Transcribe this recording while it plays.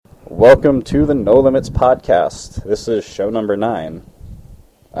Welcome to the No Limits Podcast. This is show number 9.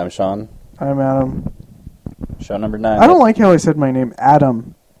 I'm Sean. I'm Adam. Show number 9. I don't like how I said my name,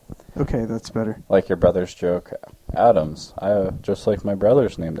 Adam. Okay, that's better. Like your brother's joke, Adams. I just like my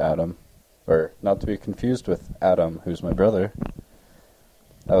brother's named Adam. Or, not to be confused with Adam, who's my brother.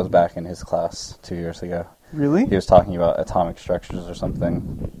 That was back in his class 2 years ago. Really? He was talking about atomic structures or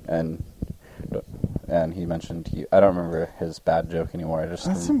something, and he mentioned, I don't remember his bad joke anymore.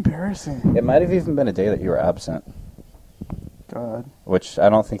 That's embarrassing. It might have even been a day that you were absent. God. Which I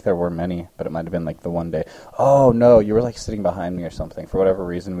don't think there were many, but it might have been like the one day. Oh, no, you were like sitting behind me or something. For whatever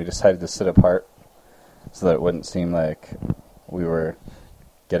reason, we decided to sit apart so that it wouldn't seem like we were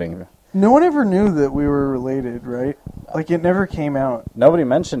getting... No one ever knew that we were related, right? Like, it never came out. Nobody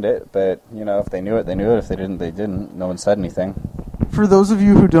mentioned it, but, you know, if they knew it, they knew it. If they didn't, they didn't. No one said anything. For those of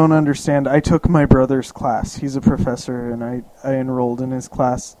you who don't understand, I took my brother's class. He's a professor, and I enrolled in his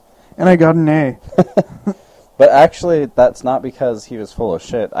class, and I got an A. But actually, that's not because he was full of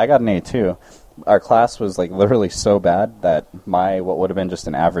shit. I got an A, too. Our class was, like, literally so bad that what would have been just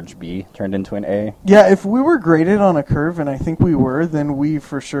an average B turned into an A. Yeah, if we were graded on a curve, and I think we were, then we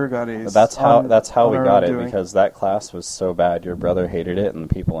for sure got A's. That's how we got it, doing. because that class was so bad. Your brother hated it, and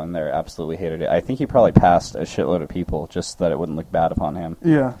the people in there absolutely hated it. I think he probably passed a shitload of people just so that it wouldn't look bad upon him.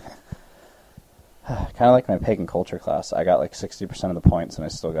 Yeah. Kind of like my pagan culture class. I got like 60% of the points, and I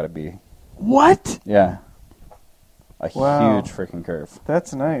still got a B. What? Yeah. Wow. Huge freaking curve.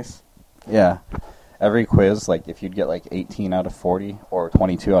 That's nice. Yeah. Every quiz, like, if you'd get, like, 18 out of 40 or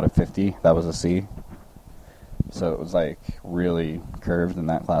 22 out of 50, that was a C. So it was, like, really curved in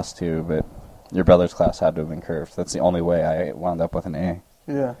that class, too. But your brother's class had to have been curved. That's the only way I wound up with an A.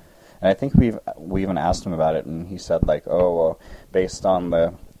 Yeah. And I think we even asked him about it, and he said, like, oh, well, based on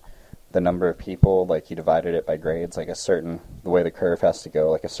the number of people, like, he divided it by grades, like, the way the curve has to go,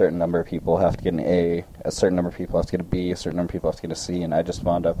 like, a certain number of people have to get an A, a certain number of people have to get a B, a certain number of people have to get a C, and I just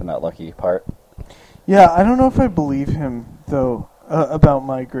wound up in that lucky part. Yeah, I don't know if I believe him, though, about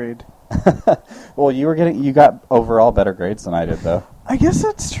my grade. Well, you got overall better grades than I did, though. I guess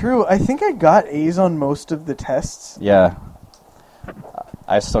that's true. I think I got A's on most of the tests. Yeah.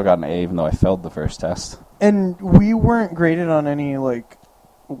 I still got an A, even though I failed the first test. And we weren't graded on any, like,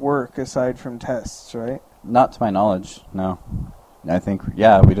 work aside from tests, right? Not to my knowledge, no. I think,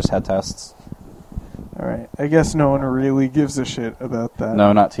 we just had tests. All right. I guess no one really gives a shit about that.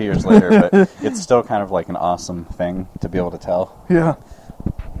 No, not 2 years later, but it's still kind of like an awesome thing to be able to tell. Yeah.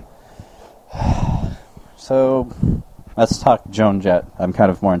 So, let's talk Joan Jett. I'm kind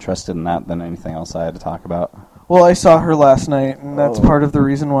of more interested in that than anything else I had to talk about. Well, I saw her last night, and that's part of the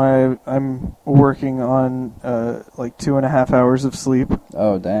reason why I'm working on, 2.5 hours of sleep.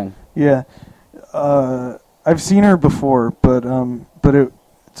 Oh, dang. Yeah. I've seen her before, but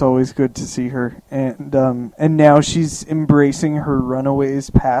it's always good to see her. And now she's embracing her Runaways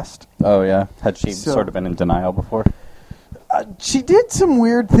past. Oh, yeah. Had she sort of been in denial before? She did some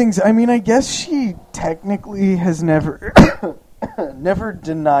weird things. I mean, I guess she technically has never never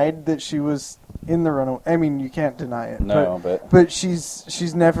denied that she was in the Runaway. I mean, you can't deny it. No, but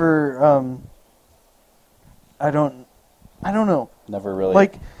she's never I don't know. Never really.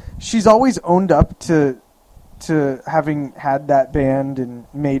 Like, she's always owned up to having had that band and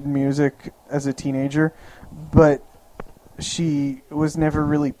made music as a teenager, but she was never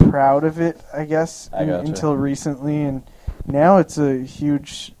really proud of it, I guess, until recently, and now it's a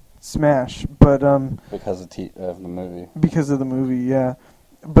huge smash. But because of the movie. Because of the movie, yeah.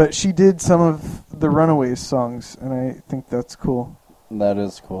 But she did some of the Runaways songs, and I think that's cool. That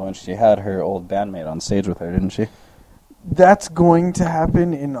is cool, and she had her old bandmate on stage with her, didn't she? That's going to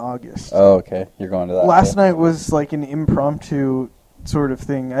happen in August. Oh, okay. You're going to that. Last night was like an impromptu sort of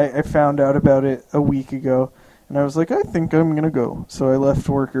thing. I found out about it a week ago, and I was like, I think I'm going to go. So I left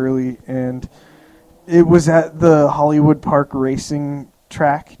work early, and it was at the Hollywood Park racing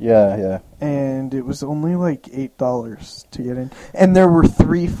track. Yeah. And it was only like $8 to get in. And there were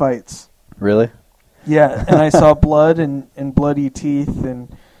 3 fights. Really? Yeah, and I saw blood and bloody teeth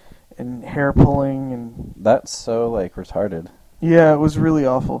and hair pulling and... That's so, like, retarded. Yeah, it was really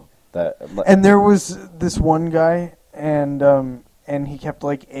awful. And there was this one guy, and he kept,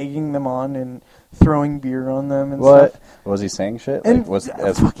 like, egging them on and throwing beer on them and stuff. Was he saying shit? And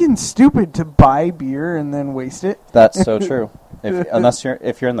Like, fucking stupid to buy beer and then waste it. That's so true.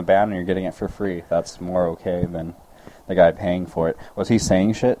 If you're in the band and you're getting it for free, that's more okay than the guy paying for it. Was he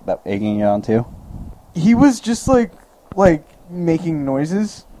saying shit, that egging you on too? He was just, like making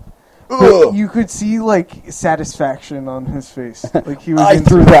noises. But you could see, like, satisfaction on his face. Like, he was I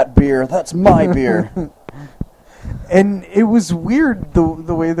threw that beer. That's my beer. And it was weird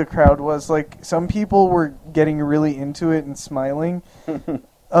the way the crowd was. Like, some people were getting really into it and smiling.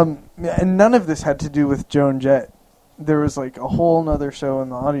 And none of this had to do with Joan Jett. There was like a whole nother show in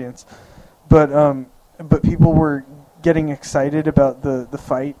the audience. But people were getting excited about the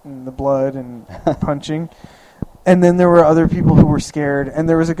fight and the blood and punching. And then there were other people who were scared. And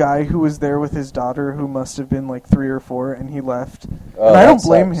there was a guy who was there with his daughter who must have been like 3 or 4, and he left. And I don't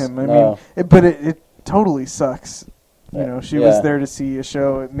blame him. I mean, it totally sucks. You know, she was there to see a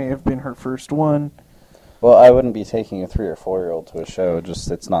show. It may have been her first one. Well, I wouldn't be taking a 3 or 4-year-old to a show. Just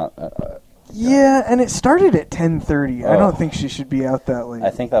it's not. Yeah, and it started at 10:30. I don't think she should be out that late. I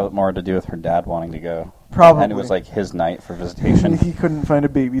think that was more to do with her dad wanting to go. Probably. And it was like his night for visitation. He couldn't find a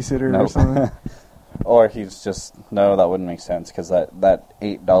babysitter or something. Or he's just no, that wouldn't make sense because that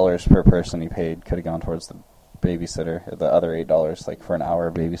 $8 per person he paid could have gone towards the babysitter. The other $8 like for an hour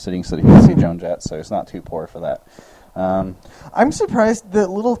of babysitting so that he could see Joan Jett. So it's not too poor for that. I'm surprised that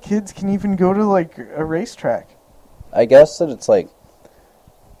little kids can even go to like a racetrack. I guess that it's like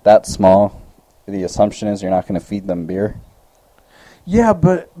that small. The assumption is you're not going to feed them beer. Yeah,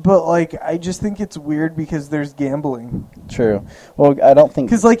 but like I just think it's weird because there's gambling. True. Well, I don't think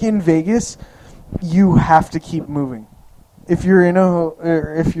because like in Vegas, you have to keep moving. If you're in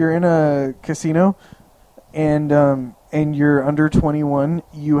a casino, and you're under 21,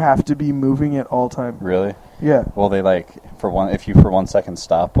 you have to be moving at all time. Really? Yeah. Well, they like if you for 1 second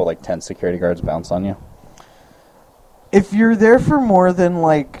stop, will like 10 security guards bounce on you? If you're there for more than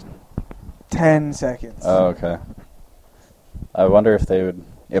like 10 seconds. Oh, okay. I wonder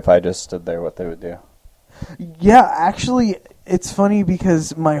if I just stood there, what they would do. Yeah, actually, it's funny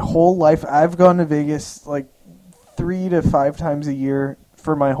because my whole life, I've gone to Vegas like 3 to 5 times a year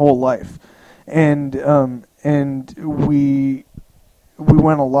for my whole life. And we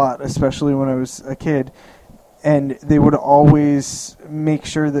went a lot, especially when I was a kid. And they would always make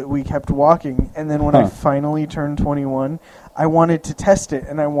sure that we kept walking. And then when I finally turned 21, I wanted to test it,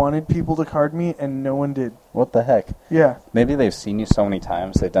 and I wanted people to card me, and no one did. What the heck? Yeah. Maybe they've seen you so many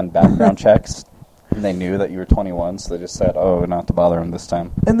times, they've done background checks, and they knew that you were 21, so they just said, oh, not to bother them this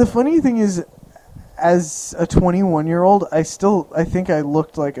time. And the funny thing is, as a 21-year-old, I think I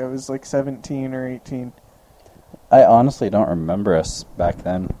looked like I was like 17 or 18. I honestly don't remember us back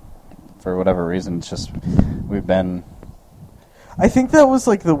then. For whatever reason, it's just we've been. I think that was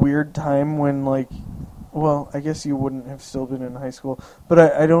like the weird time when like, well, I guess you wouldn't have still been in high school, but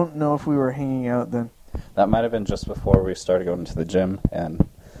I don't know if we were hanging out then. That might have been just before we started going to the gym and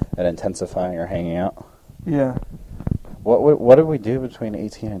intensifying our hanging out. Yeah. What did we do between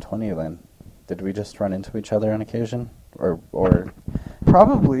 18 and 20 then? Did we just run into each other on occasion, or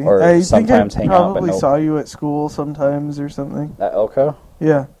probably? Or I sometimes think I hang out, but probably no. saw you at school sometimes or something. At Elko?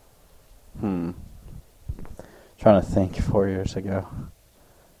 Yeah. Trying to think 4 years ago.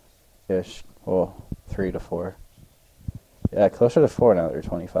 Ish. Well, 3 to 4. Yeah, closer to 4 now that you're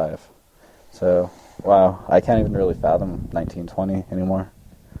 25. So, wow, I can't even really fathom 1920 anymore.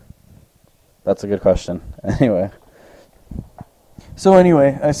 That's a good question. Anyway. So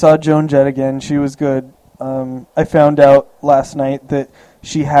anyway, I saw Joan Jett again. She was good. I found out last night that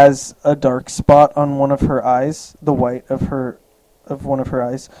she has a dark spot on one of her eyes, the white of one of her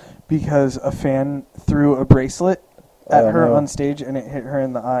eyes, because a fan threw a bracelet at her on stage and it hit her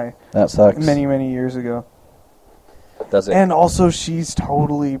in the eye. That sucks. Many, many years ago. Does it? And also she's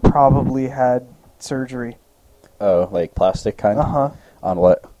totally probably had surgery. Oh, like plastic kind? Uh-huh. On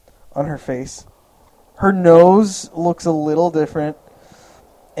what? On her face. Her nose looks a little different,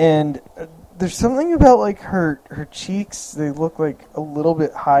 and there's something about like her cheeks, they look like a little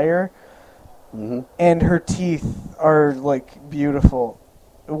bit higher, and her teeth are like beautiful,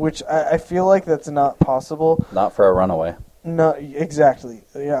 which I feel like that's not possible. Not for a runaway. No, exactly.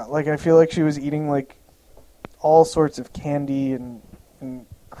 Yeah, like I feel like she was eating like all sorts of candy and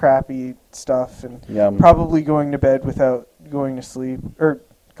crappy stuff, and probably going to bed without going to sleep, or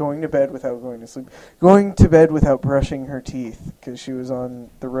going to bed without going to sleep, going to bed without brushing her teeth because she was on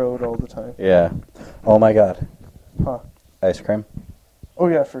the road all the time. Yeah. Oh my God. Huh. Ice cream? Oh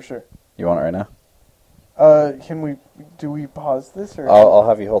yeah, for sure. You want it right now? Do we pause this or? I'll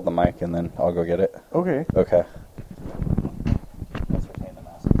have you hold the mic and then I'll go get it. Okay. Okay. Let's retain the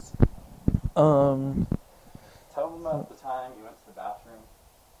masks. Tell them about the time you went to the bathroom.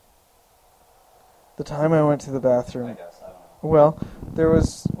 The time I went to the bathroom. I guess, I don't know. Well, there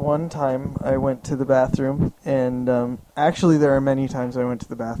was one time I went to the bathroom, and actually there are many times I went to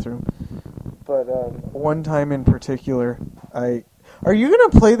the bathroom. But one time in particular, Are you going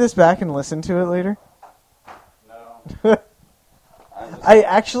to play this back and listen to it later? No. I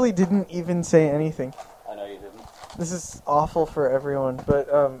actually didn't even say anything. I know you didn't. This is awful for everyone, but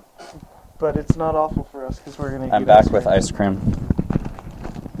it's not awful for us because we're gonna. I'm back with ice cream.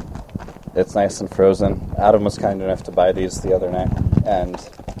 It's nice and frozen. Adam was kind enough to buy these the other night, and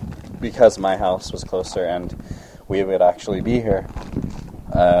because my house was closer and we would actually be here,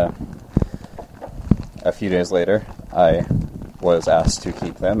 a few days later, I was asked to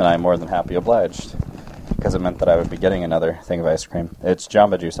keep them, and I'm more than happy obliged, because it meant that I would be getting another thing of ice cream. It's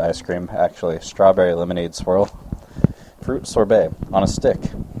Jamba Juice ice cream, actually. Strawberry lemonade swirl. Fruit sorbet on a stick.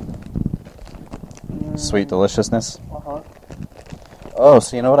 Sweet deliciousness. Uh-huh. Oh,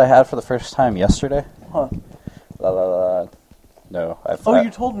 so you know what I had for the first time yesterday? Huh. La la la. No, Oh, you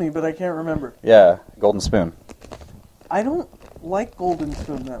told me, but I can't remember. Yeah, Golden Spoon. I don't like Golden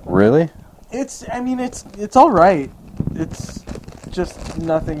Spoon that much. Really? It's all right. It's just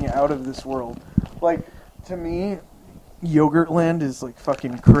nothing out of this world. Like, to me, Yogurtland is like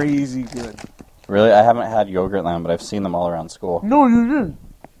fucking crazy good. Really? I haven't had Yogurtland, but I've seen them all around school. No, you didn't.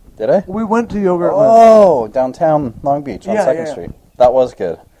 Did I? We went to Yogurtland. Oh, downtown Long Beach on Yeah, 2nd yeah. Street. That was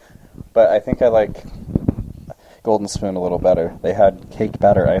good. But I think I like Golden Spoon a little better. They had cake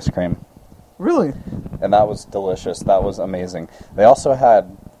batter ice cream, Really? and that was delicious. That was amazing. They also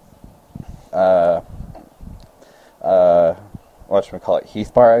had, whatchamacallit,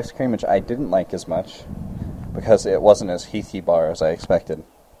 Heath Bar ice cream, which I didn't like as much because it wasn't as Heathy bar as I expected.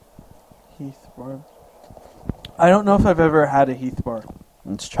 Heath Bar. I don't know if I've ever had a Heath Bar.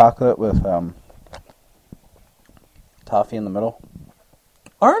 It's chocolate with toffee in the middle.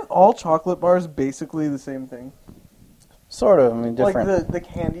 Aren't all chocolate bars basically the same thing? Sort of, I mean, different. Like the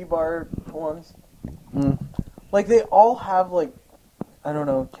candy bar ones? Mm. Like, they all have, like, I don't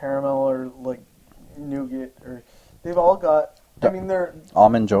know, caramel or, like, nougat, or... They've all got... I mean, they're...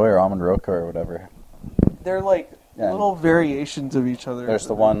 Almond Joy or Almond Roca or whatever. They're, like, Yeah. little variations of each other. There's the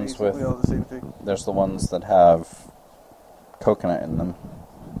They're ones with... basically all the same thing. There's the ones that have coconut in them.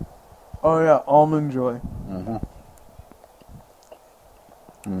 Oh, yeah, Almond Joy. Mm-hmm.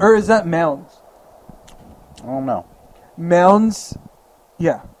 Mm. Or is that Mounds? I don't know. Mounds...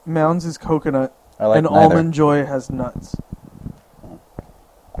 Yeah, Mounds is coconut, I like and neither. Almond Joy has nuts.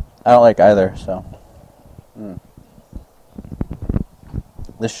 I don't like either, so... Mm.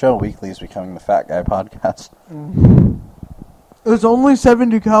 This show weekly is becoming the Fat Guy podcast. It's only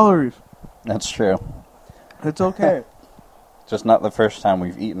 70 calories. That's true. It's okay. Just not the first time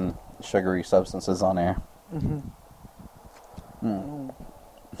we've eaten sugary substances on air. Mm-hmm. Mm.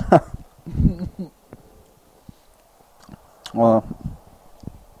 Well,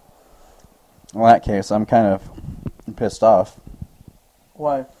 in that case, I'm kind of pissed off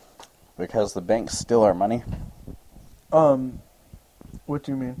Why? because the banks steal our money. What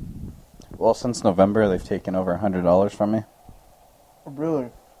do you mean? Well, since November, they've taken over $100 from me. Really?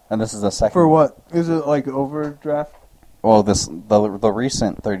 And this is the second... For what? Is it like overdraft? Well, the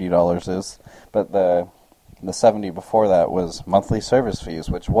recent $30 is, but the 70 before that was monthly service fees,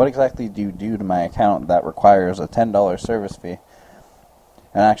 which what exactly do you do to my account that requires a $10 service fee?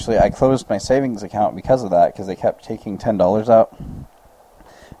 And actually, I closed my savings account because of that, because they kept taking $10 out. And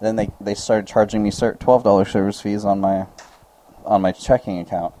then they started charging me $12 service fees on my checking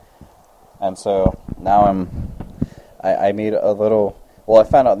account. And so now I made a little... Well, I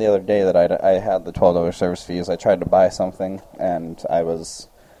found out the other day that I had the $12 service fees. I tried to buy something, and I was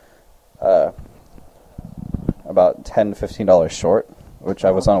about $10 to $15 short, which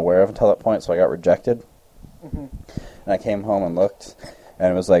I was unaware of until that point, so I got rejected. Mm-hmm. And I came home and looked,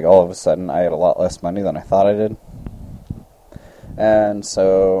 and it was like all of a sudden I had a lot less money than I thought I did. And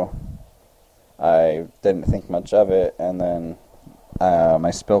so I didn't think much of it, and then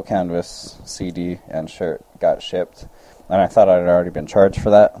my Spill Canvas CD and shirt got shipped. And I thought I had already been charged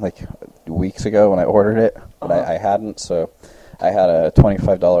for that, like, weeks ago when I ordered it. But I hadn't, so I had a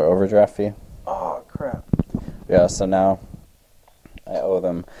 $25 overdraft fee. Oh, crap. Yeah, so now I owe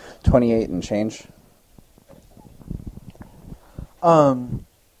them $28 and change.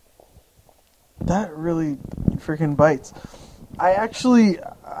 That really freaking bites. I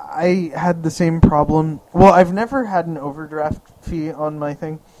had the same problem. Well, I've never had an overdraft fee on my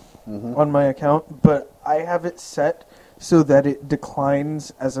thing, on my account, but I have it set so that it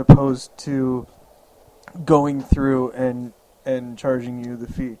declines as opposed to going through and charging you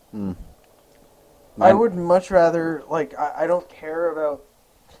the fee. Mm. I would much rather, like, I don't care about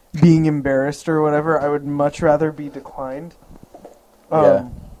being embarrassed or whatever. I would much rather be declined. Yeah.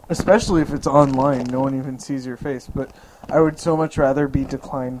 Especially if it's online. No one even sees your face. But I would so much rather be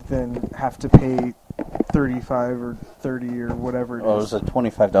declined than have to pay $35 or $30 or whatever it is. Well, it was a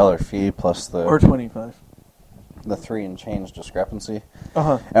 $25 fee plus the... Or $25. the 3 and change discrepancy.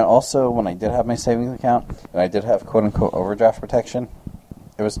 Uh-huh. And also, when I did have my savings account, and I did have quote-unquote overdraft protection,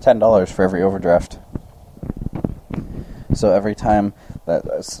 it was $10 for every overdraft. So every time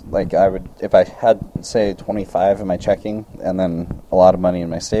that, like, I would, if I had, say, 25 in my checking, and then a lot of money in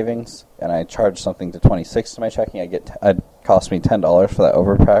my savings, and I charged something to 26 to my checking, it'd cost me $10 for that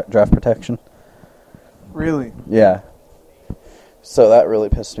overdraft protection. Really? Yeah. So that really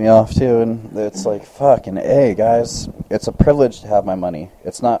pissed me off, too, and it's like, fucking A, guys. It's a privilege to have my money.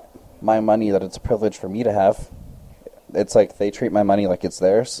 It's not my money that it's a privilege for me to have. It's like they treat my money like it's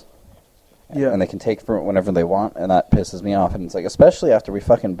theirs. Yeah. And they can take from it whenever they want, and that pisses me off. And it's like, especially after we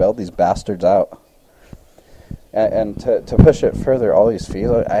fucking bailed these bastards out. And to push it further, all these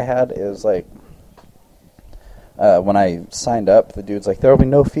fees I had is like, when I signed up, the dude's like, there will be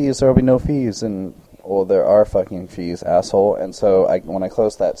no fees, and... Well, there are fucking fees, asshole. And so when I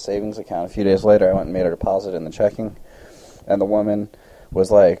closed that savings account a few days later, I went and made a deposit in the checking. And the woman was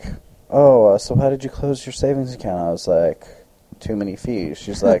like, oh, so how did you close your savings account? I was like, too many fees.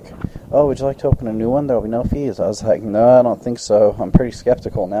 She's like, oh, would you like to open a new one? There will be no fees. I was like, no, I don't think so. I'm pretty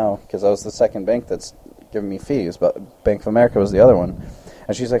skeptical now because I was the second bank that's giving me fees, but Bank of America was the other one.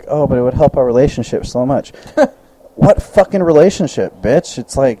 And she's like, oh, but it would help our relationship so much. What fucking relationship, bitch?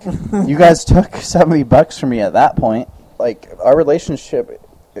 It's like, you guys took $70 from me at that point. Like, our relationship,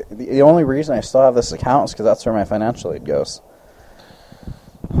 the only reason I still have this account is because that's where my financial aid goes.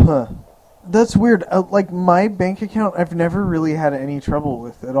 Huh. That's weird. Like, my bank account, I've never really had any trouble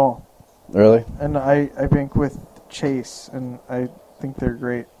with at all. Really? And I bank with Chase, and I think they're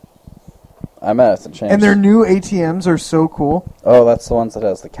great. I might have to change. And their new ATMs are so cool. Oh, that's the ones that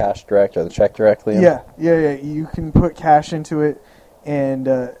has the cash direct or the check directly in? Yeah. You can put cash into it, and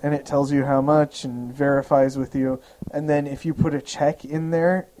it tells you how much and verifies with you. And then if you put a check in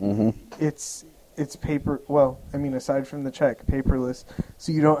there, it's paper. Well, I mean, aside from the check, paperless.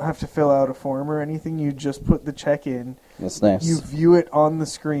 So you don't have to fill out a form or anything. You just put the check in. That's nice. You view it on the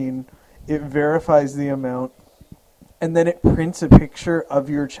screen. It verifies the amount. And then it prints a picture of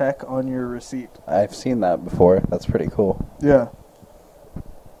your check on your receipt. I've seen that before. That's pretty cool. Yeah.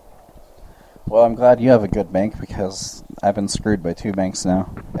 Well, I'm glad you have a good bank because I've been screwed by 2 banks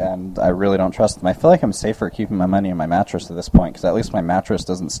now, and I really don't trust them. I feel like I'm safer keeping my money in my mattress at this point because at least my mattress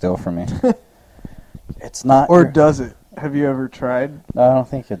doesn't steal from me. It's not... Or does it? Have you ever tried? No, I don't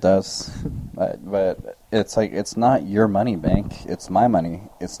think it does. But it's like, it's not your money, bank. It's my money.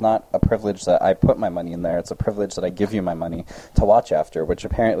 It's not a privilege that I put my money in there. It's a privilege that I give you my money to watch after, which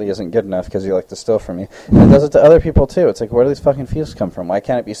apparently isn't good enough because you like to steal from me. And it does it to other people, too. It's like, where do these fucking fees come from? Why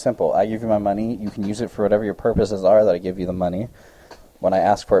can't it be simple? I give you my money. You can use it for whatever your purposes are that I give you the money. When I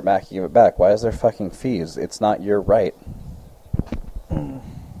ask for it back, you give it back. Why is there fucking fees? It's not your right.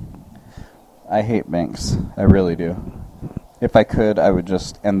 I hate banks. I really do. If I could, I would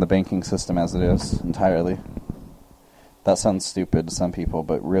just end the banking system as it is entirely. That sounds stupid to some people,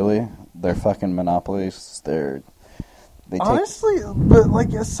 but really, they're fucking monopolies. Honestly, but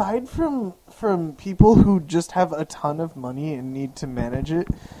like aside from people who just have a ton of money and need to manage it,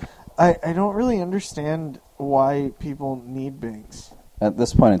 I don't really understand why people need banks. At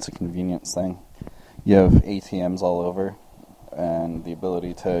this point, it's a convenience thing. You have ATMs all over, and the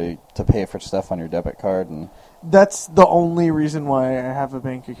ability to pay for stuff on your debit card, and that's the only reason why I have a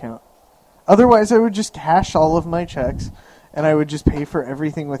bank account. Otherwise, I would just cash all of my checks, and I would just pay for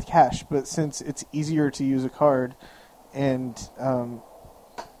everything with cash. But since it's easier to use a card, and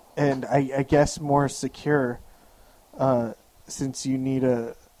I guess more secure, since you need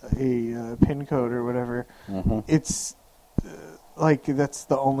a PIN code or whatever, it's like that's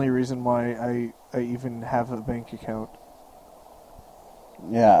the only reason why I even have a bank account.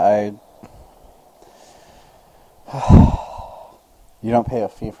 Yeah, You don't pay a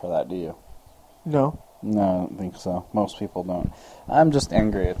fee for that, do you? No. No, I don't think so. Most people don't. I'm just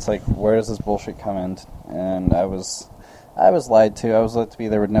angry. It's like, where does this bullshit come in? And I was lied to. I was led to be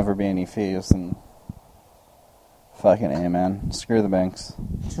there would never be any fees, and fucking A, man. Screw the banks.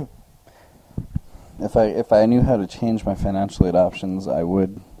 If I knew how to change my financial aid options, I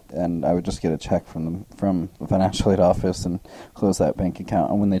would. And I would just get a check from the financial aid office and close that bank account.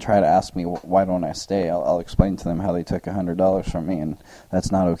 And when they try to ask me why don't I stay, I'll explain to them how they took $100 from me, and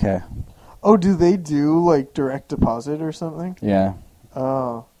that's not okay. Oh, do they do like direct deposit or something? Yeah.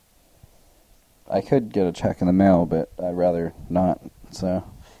 Oh. I could get a check in the mail, but I'd rather not. So.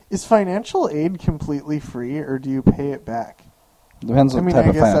 Is financial aid completely free, or do you pay it back? Depends what type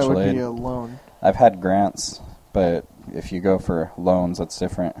of financial aid. I guess that would be a loan. I've had grants. But if you go for loans, that's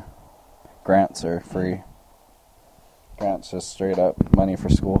different. Grants are free. Grants just straight up money for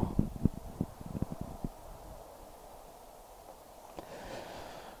school.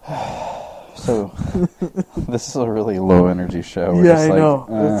 So, this is a really low energy show. We're Yeah, just I like,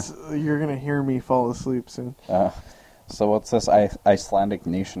 know. You're going to hear me fall asleep soon. So what's this Icelandic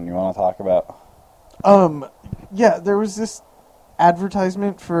nation you want to talk about? Yeah, there was this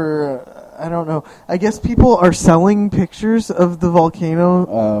advertisement for, I don't know, I guess people are selling pictures of the volcano.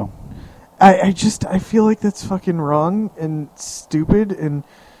 Oh. I feel like that's fucking wrong and stupid, and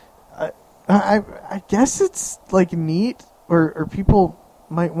I guess it's like neat, or people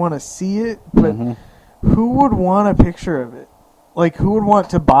might want to see it, but who would want a picture of it? Like, who would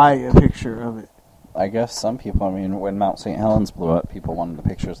want to buy a picture of it? I guess some people, I mean, when Mount St. Helens blew up, people wanted the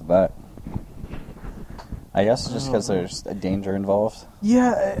pictures of that. I guess just because there's a danger involved.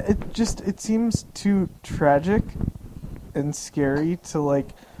 Yeah, it seems too tragic and scary to, like,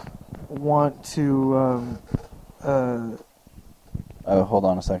 want to, Oh, hold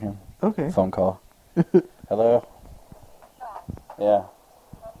on a second. Okay. Phone call. Hello? Yeah.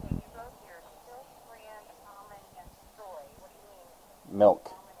 Okay, you wrote here, silk, bran, almond, and soy. What do you mean? Milk.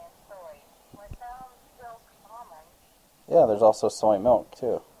 Almond and soy. Well, it sounds silk, almond, Yeah, there's also soy milk,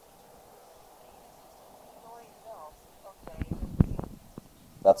 too. soy milk. Okay.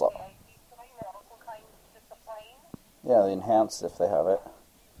 That's all. Okay, I see soy milk. What kind? Just the plain? Yeah, the enhanced if they have it.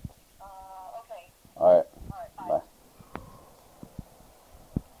 Okay. Alright. All right, Bye.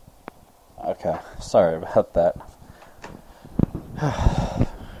 Okay, sorry about that.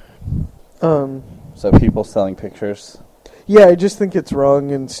 So people selling pictures. Yeah, I just think it's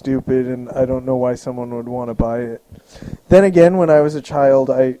wrong and stupid, and I don't know why someone would want to buy it. Then again, when I was a child,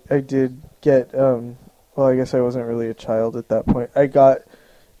 I did get, well, I guess I wasn't really a child at that point. I got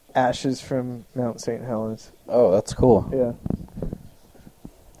ashes from Mount St. Helens. Oh, that's cool. Yeah.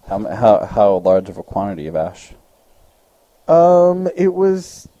 How large of a quantity of ash? It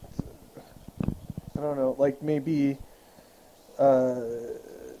was, I don't know, like maybe 2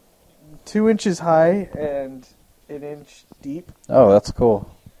 inches high and an inch deep. Oh, that's cool.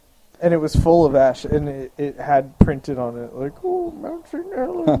 And it was full of ash, and it had printed on it, like, oh, Mount St.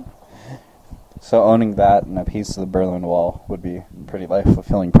 Helens. So owning that and a piece of the Berlin Wall would be a pretty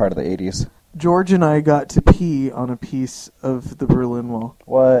life-fulfilling part of the 80s. George and I got to pee on a piece of the Berlin Wall.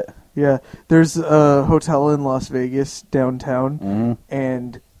 What? Yeah, there's a hotel in Las Vegas downtown, Mm-hmm.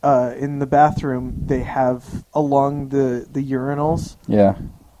 and in the bathroom they have along the urinals Yeah.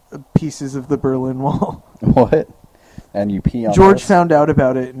 pieces of the Berlin Wall. What? And you pee on George those? found out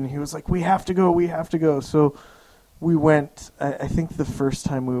about it, and he was like, we have to go. So we went, I think the first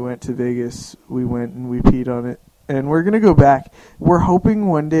time we went to Vegas, we went and we peed on it. And we're going to go back. We're hoping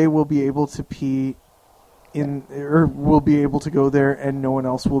one day we'll be able to pee or we'll be able to go there and no one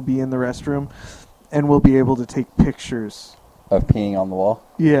else will be in the restroom, and we'll be able to take pictures. Of peeing on the wall?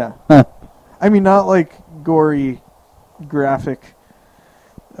 Yeah. I mean, not like gory, graphic,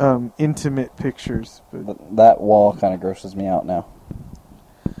 intimate pictures. But That wall kind of grosses me out now.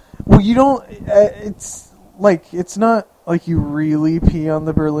 well, you don't, it's not like you really pee on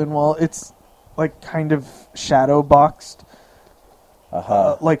the Berlin Wall. It's like kind of shadow boxed,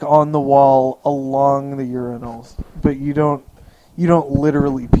 like on the wall along the urinals, but you don't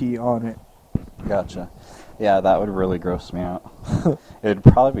literally pee on it. Gotcha. Yeah, that would really gross me out. It'd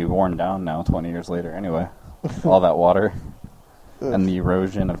probably be worn down now 20 years later anyway. All that water and the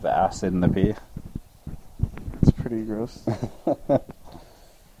erosion of the acid in the pee. It's pretty gross.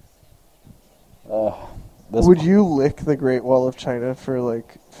 This Would you lick the Great Wall of China for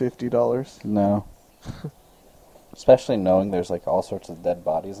like $50? No. Especially knowing there's like all sorts of dead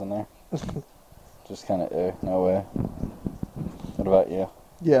bodies in there. Just kind of, no way. What about you?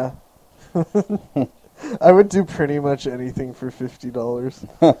 Yeah. I would do pretty much anything for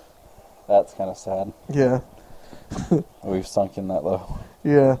 $50. That's kind of sad. Yeah. We've sunk in that low.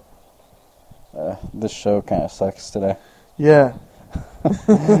 Yeah. This show kind of sucks today. Yeah.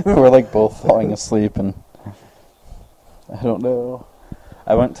 We're like both falling asleep and I don't know.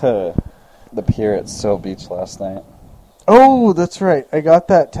 I went to the pier at Still Beach last night. Oh, that's right. I got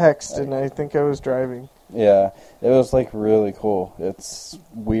that text and I think I was driving. Yeah, it was like really cool. It's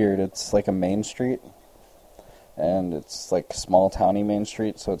weird. It's like a main street, and it's like small towny main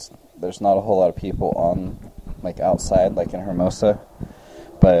street, so there's not a whole lot of people on like outside like in Hermosa.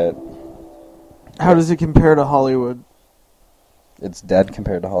 But How does it compare to Hollywood? it's dead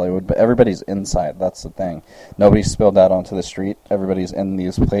compared to Hollywood, but everybody's inside. That's the thing. Nobody's spilled out onto the street. Everybody's in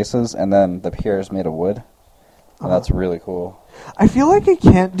these places, and then the pier is made of wood. And that's really cool. I feel like I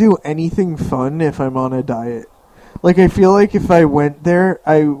can't do anything fun if I'm on a diet. Like, I feel like if I went there,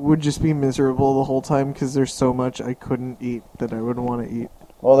 I would just be miserable the whole time because there's so much I couldn't eat that I would want to eat.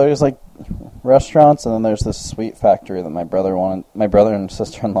 Well, there's like restaurants, and then there's this sweet factory that my brother and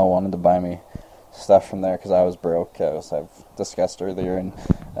sister-in-law wanted to buy me stuff from there because I was broke, as I've discussed earlier, and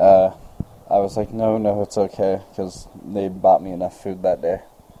I was like, no, it's okay, because they bought me enough food that day,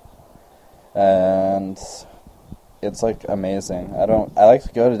 and it's like amazing. I like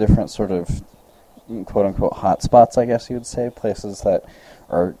to go to different sort of quote unquote hot spots, I guess you would say, places that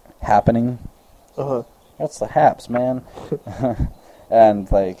are happening. That's the haps, man.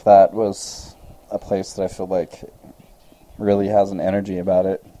 And like that was a place that I feel like really has an energy about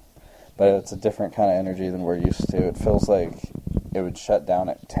it, but it's a different kind of energy than we're used to. It feels like it would shut down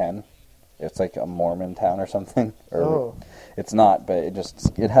at 10. It's like a Mormon town or something. It's not, but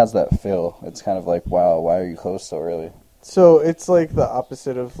it has that feel. It's kind of like, wow, why are you closed so early? So it's like the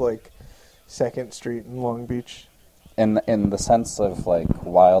opposite of like 2nd Street in Long Beach. In the sense of like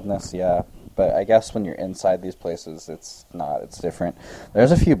wildness, yeah. But I guess when you're inside these places, it's not. It's different.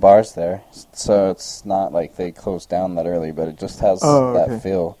 There's a few bars there, so it's not like they close down that early, but it just has that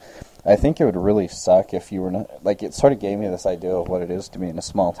feel. I think it would really suck if you were not, like, it sort of gave me this idea of what it is to be in a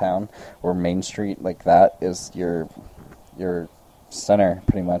small town where Main Street, like that, is your center,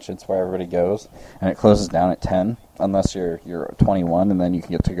 pretty much. It's where everybody goes, and it closes down at 10, unless you're 21, and then you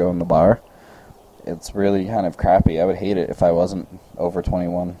can get to go in the bar. It's really kind of crappy. I would hate it if I wasn't over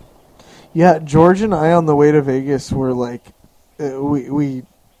 21. Yeah, George and I on the way to Vegas were like, we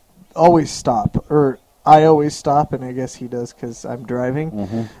always stop, or I always stop, and I guess he does because I'm driving.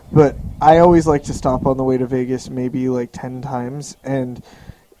 Mm-hmm. But I always like to stop on the way to Vegas maybe like 10 times, and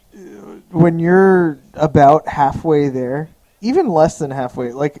when you're about halfway there, even less than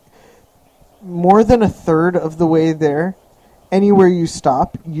halfway, like more than a third of the way there, anywhere you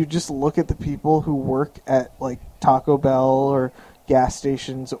stop, you just look at the people who work at like Taco Bell or gas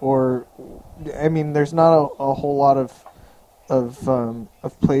stations, or I mean, there's not a whole lot of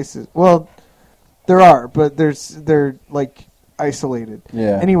places. Well, there are, but they're like isolated.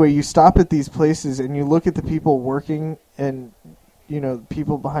 Yeah. Anyway, you stop at these places and you look at the people working, and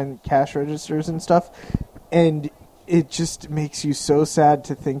people behind cash registers and stuff, and it just makes you so sad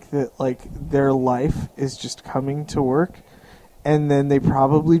to think that like their life is just coming to work, and then they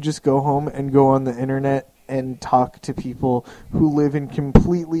probably just go home and go on the internet and talk to people who live in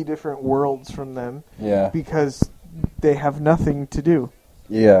completely different worlds from them. Yeah. Because they have nothing to do.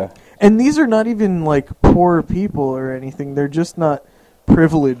 Yeah. And these are not even like poor people or anything. They're just not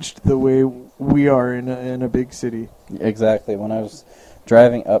privileged the way we are in a big city. Exactly. When I was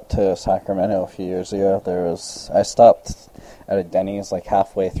driving up to Sacramento a few years ago, I stopped at a Denny's like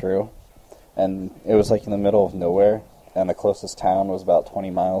halfway through, and it was like in the middle of nowhere, and the closest town was about 20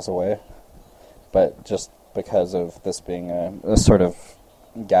 miles away. But just because of this being a sort of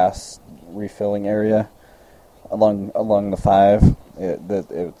gas refilling area along the 5,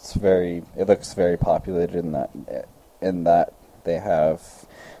 it looks very populated in that they have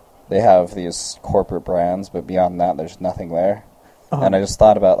these corporate brands, but beyond that, there's nothing there. Uh-huh. And I just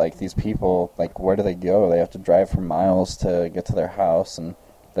thought about like these people, like where do they go? They have to drive for miles to get to their house, and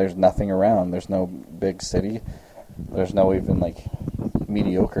there's nothing around. There's no big city. There's no even like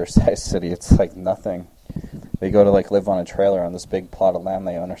mediocre sized city. It's like nothing. They go to like live on a trailer on this big plot of land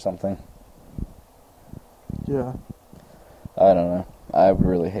they own or something. Yeah. I don't know. I would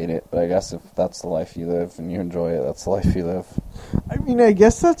really hate it, but I guess if that's the life you live and you enjoy it, that's the life you live. I mean, I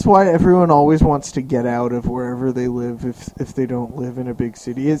guess that's why everyone always wants to get out of wherever they live if they don't live in a big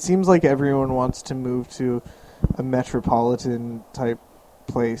city. It seems like everyone wants to move to a metropolitan type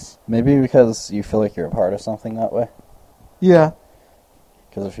place. Maybe because you feel like you're a part of something that way. Yeah.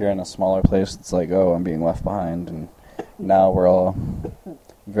 Because if you're in a smaller place, it's like, oh, I'm being left behind, and now we're all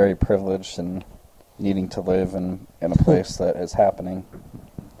very privileged and needing to live in a place that is happening.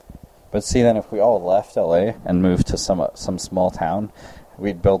 But see, then if we all left LA and moved to some small town,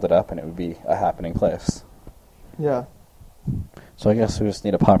 we'd build it up and it would be a happening place. Yeah. So I guess we just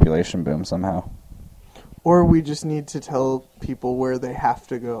need a population boom somehow. Or we just need to tell people where they have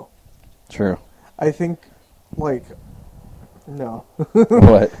to go. True. I think, like, no.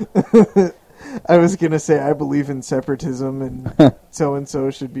 What? I was going to say I believe in separatism and so-and-so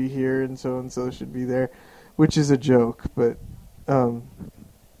should be here and so-and-so should be there, which is a joke, but I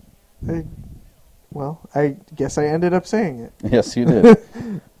guess I ended up saying it. Yes, you did.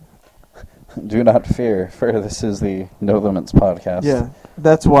 Do not fear, for this is the No Limits podcast. Yeah,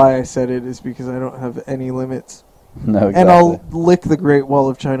 that's why I said it, is because I don't have any limits. No, exactly. And I'll lick the Great Wall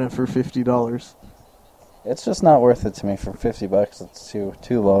of China for $50. It's just not worth it to me for $50. It's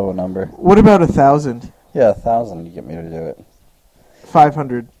too low a number. What about 1,000? Yeah, 1,000 you get me to do it.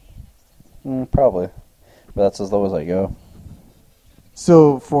 500. Probably. But that's as low as I go.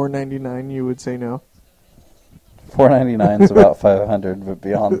 So $4.99, you would say no? $4.99 is about 500, but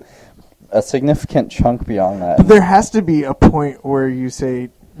beyond a significant chunk beyond that. But there has to be a point where you say,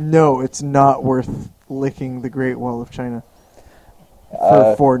 no, it's not worth licking the Great Wall of China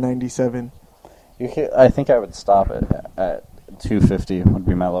for $4.97. I think I would stop it at $2.50 would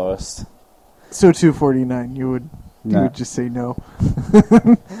be my lowest. So $2.49, you would just say no.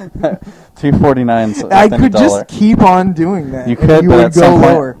 $2.49. I could just keep on doing that. You could, you but would at go some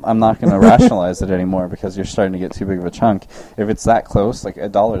lower. point, I'm not going to rationalize it anymore because you're starting to get too big of a chunk. If it's that close, like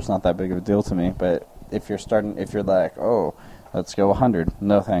 $1 is not that big of a deal to me. But if you're like, oh, let's go 100,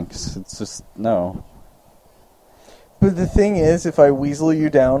 no thanks. It's just no. But the thing is, if I weasel you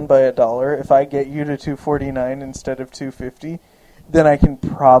down by $1, if I get you to $2.49 instead of $2.50, then I can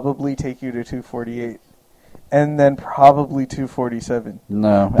probably take you to $2.48. And then probably $2.47.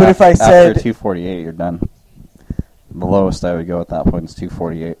 No. But if I said after $2.48, you're done. The lowest I would go at that point is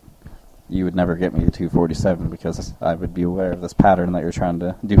 $2.48. You would never get me to $2.47 because I would be aware of this pattern that you're trying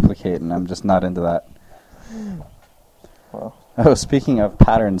to duplicate, and I'm just not into that. Well. Oh, speaking of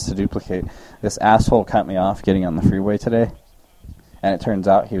patterns to duplicate, this asshole cut me off getting on the freeway today, and it turns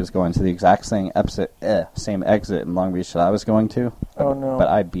out he was going to the exact same exit in Long Beach that I was going to. Oh no! But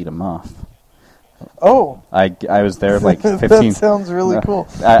I beat him off. Oh. I was there like 15. That sounds really cool.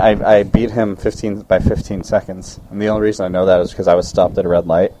 I beat him 15 seconds. And the only reason I know that is because I was stopped at a red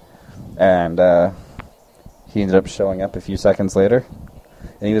light. And he ended up showing up a few seconds later.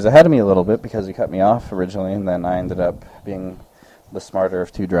 And he was ahead of me a little bit because he cut me off originally. And then I ended up being the smarter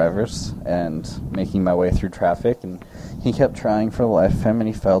of two drivers and making my way through traffic. And he kept trying for the life of him, and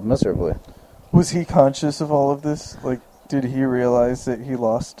he failed miserably. Was he conscious of all of this? Like, did he realize that he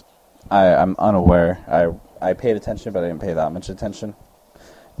lost? I'm unaware. I paid attention, but I didn't pay that much attention.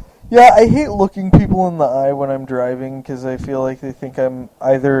 Yeah, I hate looking people in the eye when I'm driving because I feel like they think I'm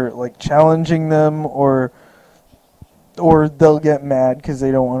either like challenging them or they'll get mad because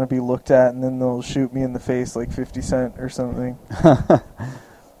they don't want to be looked at, and then they'll shoot me in the face like 50 Cent or something.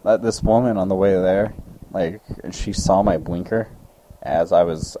 This woman on the way there, like, she saw my blinker as I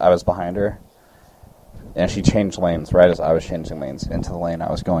was behind her. And she changed lanes right as I was changing lanes into the lane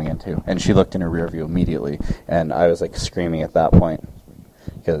I was going into. And she looked in her rear view immediately. And I was, like, screaming at that point.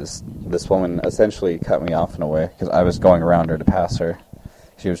 Because this woman essentially cut me off in a way. Because I was going around her to pass her.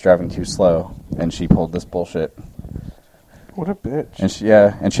 She was driving too slow. And she pulled this bullshit. What a bitch. And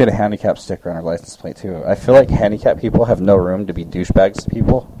she had a handicap sticker on her license plate, too. I feel like handicapped people have no room to be douchebags to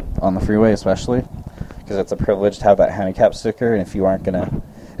people. On the freeway, especially. Because it's a privilege to have that handicap sticker. And if you aren't going to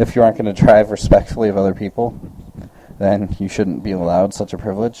drive respectfully of other people, then you shouldn't be allowed such a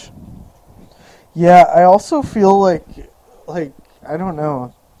privilege. Yeah, I also feel like I don't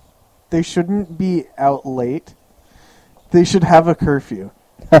know. They shouldn't be out late. They should have a curfew.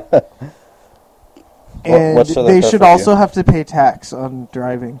 And they should also have to pay tax on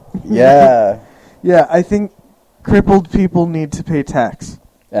driving. Yeah. Yeah, I think crippled people need to pay tax.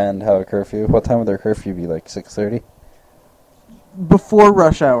 And have a curfew. What time would their curfew be, like 6:30? Before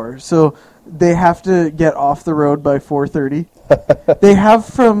rush hour, so they have to get off the road by 4:30. They have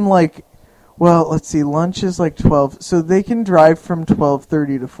from let's see, lunch is like 12, so they can drive from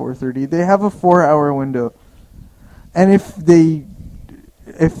 12:30 to 4:30. They have a 4-hour window, and if they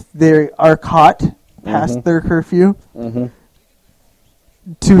are caught past their curfew,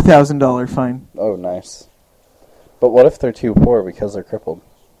 $2,000 fine. Oh, nice. But what if they're too poor because they're crippled?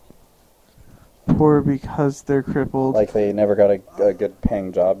 Poor because they're crippled. Like they never got a good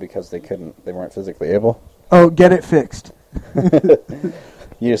paying job because they weren't physically able? Oh, get it fixed.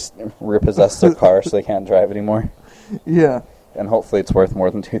 You just repossess their car so they can't drive anymore? Yeah. And hopefully it's worth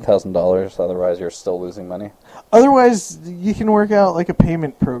more than $2,000, otherwise you're still losing money. Otherwise, you can work out like a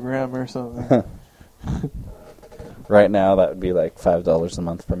payment program or something. Right now, that would be like $5 a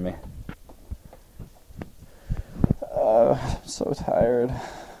month from me. I'm so tired.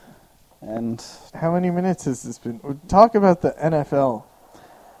 And how many minutes has this been? Talk about the NFL.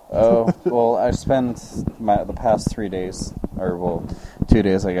 Oh, well, I spent the past 3 days, 2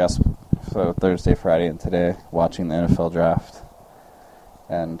 days, I guess, so Thursday, Friday, and today, watching the NFL draft.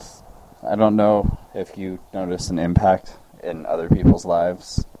 And I don't know if you notice an impact in other people's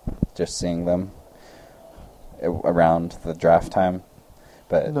lives, just seeing them around the draft time.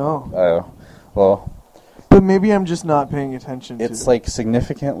 But no. Oh, well. But maybe I'm just not paying attention to it. It's like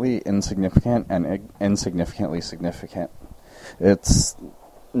significantly insignificant and insignificantly significant. It's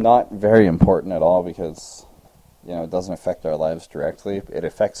not very important at all because, it doesn't affect our lives directly. It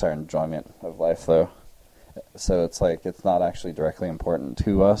affects our enjoyment of life, though. So it's like it's not actually directly important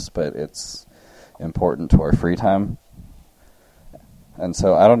to us, but it's important to our free time. And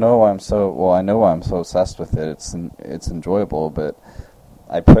so I don't know why I know why I'm so obsessed with it. It's enjoyable, but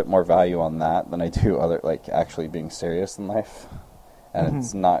I put more value on that than I do other, like, actually being serious in life. And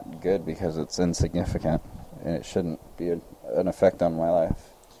it's not good because it's insignificant, and it shouldn't be an effect on my life.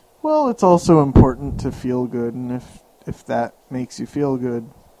 Well, it's also important to feel good, and if that makes you feel good,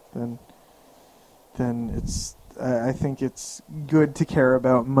 then it's I think it's good to care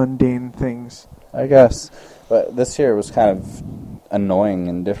about mundane things. I guess. But this year it was kind of annoying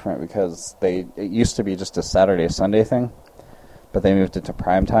and different because it used to be just a Saturday, Sunday thing, but they moved it to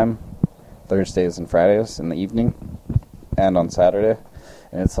prime time, Thursdays and Fridays in the evening, and on Saturday.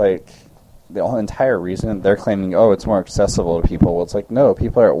 And it's like, the whole entire reason, they're claiming, oh, it's more accessible to people. Well, it's like, no,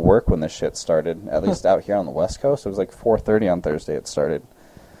 people are at work when this shit started, at least out here on the West Coast. It was like 4:30 on Thursday it started.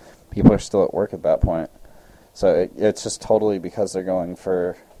 People are still at work at that point. So it's just totally because they're going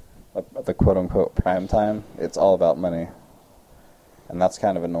for the quote-unquote prime time. It's all about money. And that's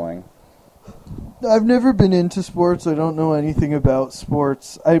kind of annoying. I've never been into sports. I don't know anything about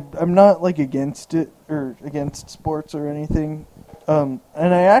sports. I'm not, like, against it or against sports or anything. And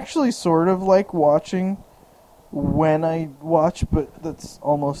I actually sort of like watching when I watch, but that's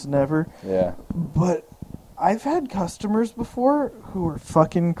almost never. Yeah. But I've had customers before who are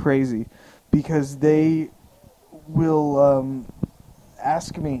fucking crazy because they will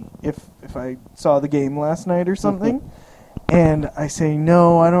ask me if I saw the game last night or something. And I say,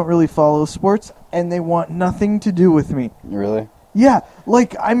 no, I don't really follow sports, and they want nothing to do with me. Really? Yeah,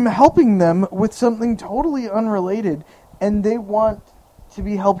 like, I'm helping them with something totally unrelated, and they want to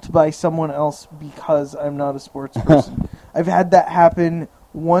be helped by someone else because I'm not a sports person. I've had that happen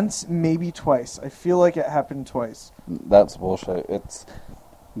once, maybe twice. I feel like it happened twice. That's bullshit.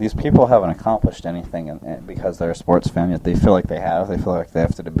 These people haven't accomplished anything because they're a sports fan, yet they feel like they have. They feel like they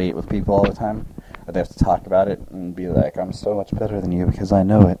have to debate with people all the time. Or they have to talk about it and be like, I'm so much better than you because I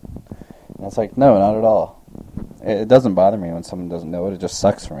know it. And it's like, no, not at all. It doesn't bother me when someone doesn't know it. It just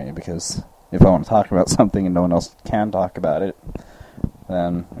sucks for me because if I want to talk about something and no one else can talk about it,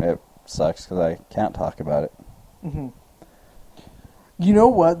 then it sucks because I can't talk about it. Mm-hmm. You know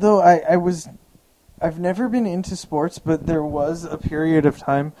what, though? I've never been into sports, but there was a period of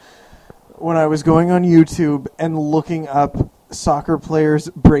time when I was going on YouTube and looking up soccer players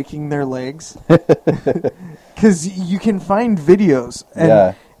breaking their legs. Because you can find videos.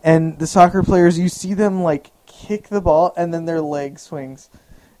 And the soccer players, you see them, like, kick the ball and then their leg swings.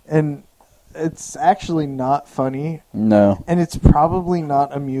 And it's actually not funny. No. And it's probably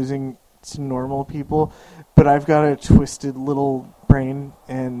not amusing to normal people. But I've got a twisted little brain,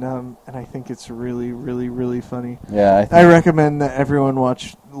 and I think it's really, really, really funny. Yeah, I recommend that everyone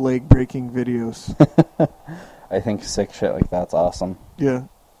watch leg-breaking videos. I think sick shit like that's awesome. Yeah.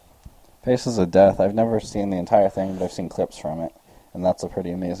 Faces of Death, I've never seen the entire thing, but I've seen clips from it, and that's a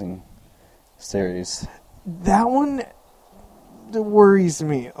pretty amazing series. That one worries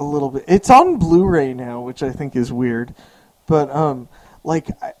me a little bit. It's on Blu-ray now, which I think is weird. But,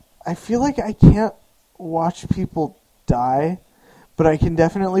 I feel like I can't watch people die, but I can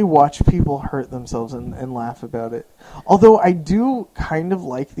definitely watch people hurt themselves and laugh about it. Although I do kind of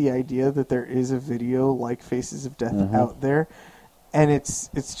like the idea that there is a video like Faces of Death out there, and it's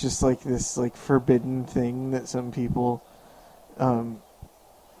just like this like forbidden thing that some people,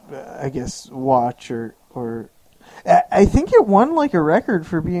 I guess, watch or I think it won like a record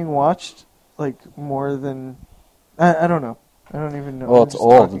for being watched like more than I don't know. I don't even know. Well, I'm it's just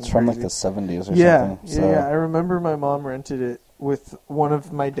old. talking It's from crazy. like the 70s or something. Yeah. I remember my mom rented it with one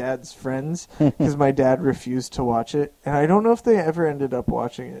of my dad's friends because my dad refused to watch it, and I don't know if they ever ended up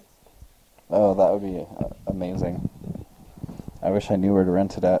watching it. Oh, that would be amazing. I wish I knew where to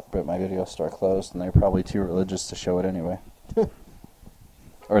rent it at, but my video store closed, and they're probably too religious to show it anyway.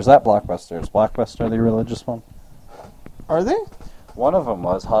 Or is that Blockbuster? Is Blockbuster the religious one? Are they? One of them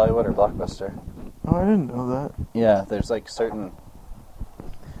was Hollywood or Blockbuster. Oh, I didn't know that. Yeah, there's like certain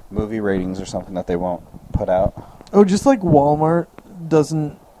movie ratings or something that they won't put out. Oh, just like Walmart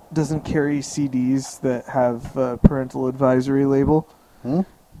doesn't carry CDs that have a parental advisory label.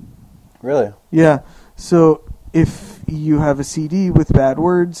 Really? Yeah. So if you have a CD with bad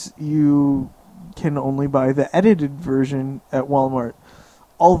words, you can only buy the edited version at Walmart.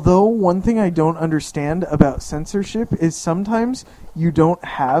 Although one thing I don't understand about censorship is sometimes you don't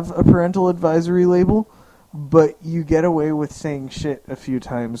have a parental advisory label, but you get away with saying shit a few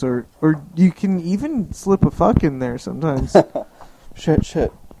times, or you can even slip a fuck in there sometimes.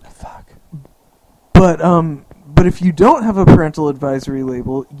 Shit. Fuck. But if you don't have a parental advisory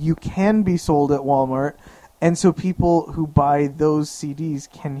label, you can be sold at Walmart, and so people who buy those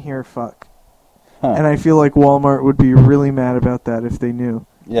CDs can hear fuck. Huh. And I feel like Walmart would be really mad about that if they knew.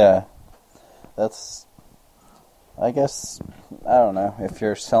 Yeah. That's... I guess, I don't know, if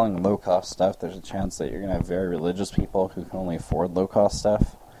you're selling low-cost stuff, there's a chance that you're going to have very religious people who can only afford low-cost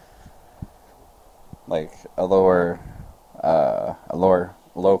stuff. Like, a low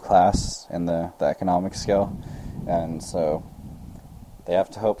class in the economic scale. And so, they have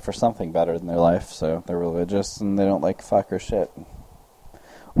to hope for something better in their life, so they're religious and they don't like fuck or shit.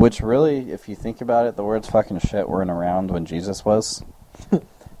 Which really, if you think about it, the words fucking shit weren't around when Jesus was.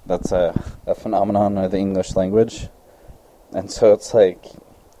 That's a phenomenon of the English language. And so it's like,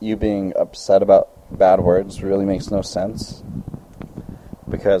 you being upset about bad words really makes no sense.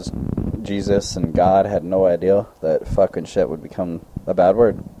 Because Jesus and God had no idea that fucking shit would become a bad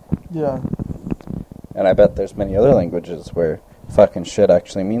word. Yeah. And I bet there's many other languages where fucking shit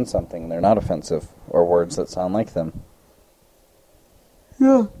actually means something and they're not offensive, or words that sound like them.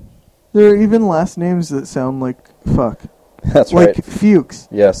 Yeah. There are even last names that sound like fuck. That's like right. Fuchs.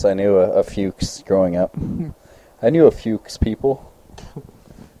 Yes, I knew a Fuchs growing up. I knew a Fuchs people.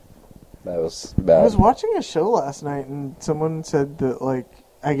 That was bad. I was watching a show last night and someone said that, like,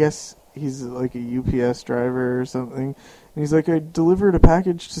 I guess he's like a UPS driver or something. And he's like, I delivered a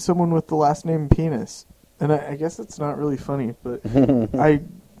package to someone with the last name Penis. And I guess it's not really funny, but I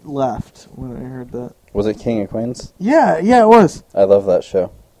laughed when I heard that. Was it King of Queens? Yeah, it was. I love that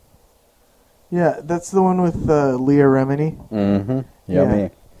show. Yeah, that's the one with Leah Remini. Mm-hmm. Yummy. Yeah.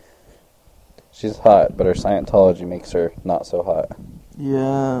 She's hot, but her Scientology makes her not so hot.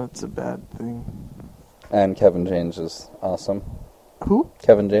 Yeah, it's a bad thing. And Kevin James is awesome. Who?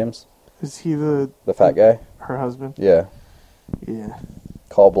 Kevin James. Is he the fat guy? Her husband? Yeah. Yeah.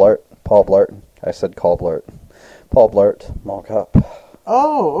 Paul Blart. I said Paul Blart. Paul Blart, Mall Cop.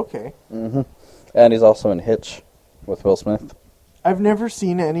 Oh, okay. Mm-hmm. And he's also in Hitch with Will Smith. I've never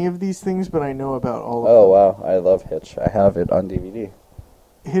seen any of these things, but I know about all of Oh, them. wow. I love Hitch. I have it on DVD.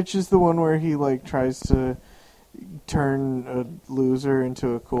 Hitch is the one where he, like, tries to turn a loser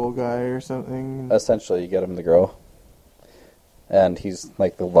into a cool guy or something. Essentially, you get him the girl. And he's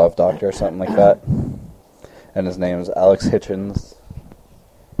like the love doctor or something like that. And his name is Alex Hitchens.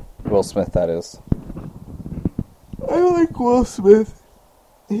 Will Smith, that is. I like Will Smith.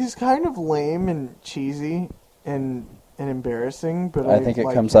 He's kind of lame and cheesy and embarrassing, but I think it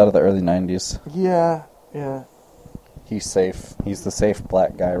like comes him. out of the early 90s. Yeah. He's safe. He's the safe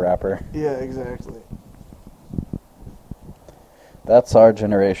black guy rapper. Yeah, exactly. That's our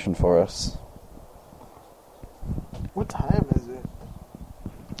generation for us. What time is it?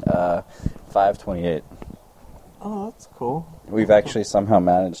 5:28. Oh, that's cool. We've actually somehow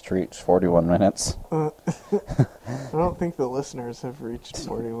managed to reach 41 minutes. I don't think the listeners have reached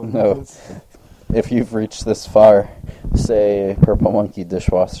 41 No. minutes. If you've reached this far, say Purple Monkey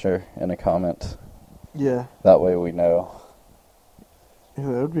Dishwasher in a comment. Yeah. That way we know.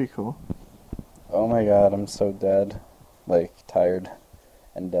 Yeah, that would be cool. Oh my god, I'm so dead. Like, tired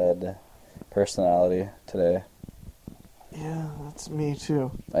and dead personality today. Yeah, that's me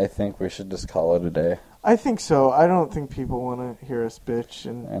too. I think we should just call it a day. I think so. I don't think people want to hear us bitch,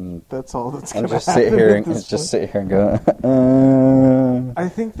 and that's all that's going And to just happen. sit here at and this just point. sit here and go. I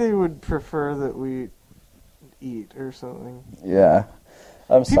think they would prefer that we eat or something. Yeah,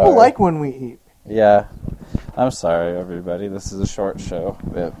 I'm People sorry. like when we eat. Yeah, I'm sorry, everybody. This is a short show.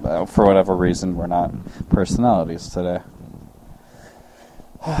 For whatever reason, we're not personalities today.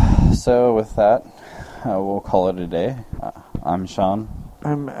 So with that, we'll call it a day. I'm Sean.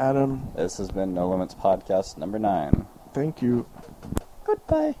 I'm Adam. This has been No Limits Podcast number 9. Thank you.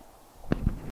 Goodbye.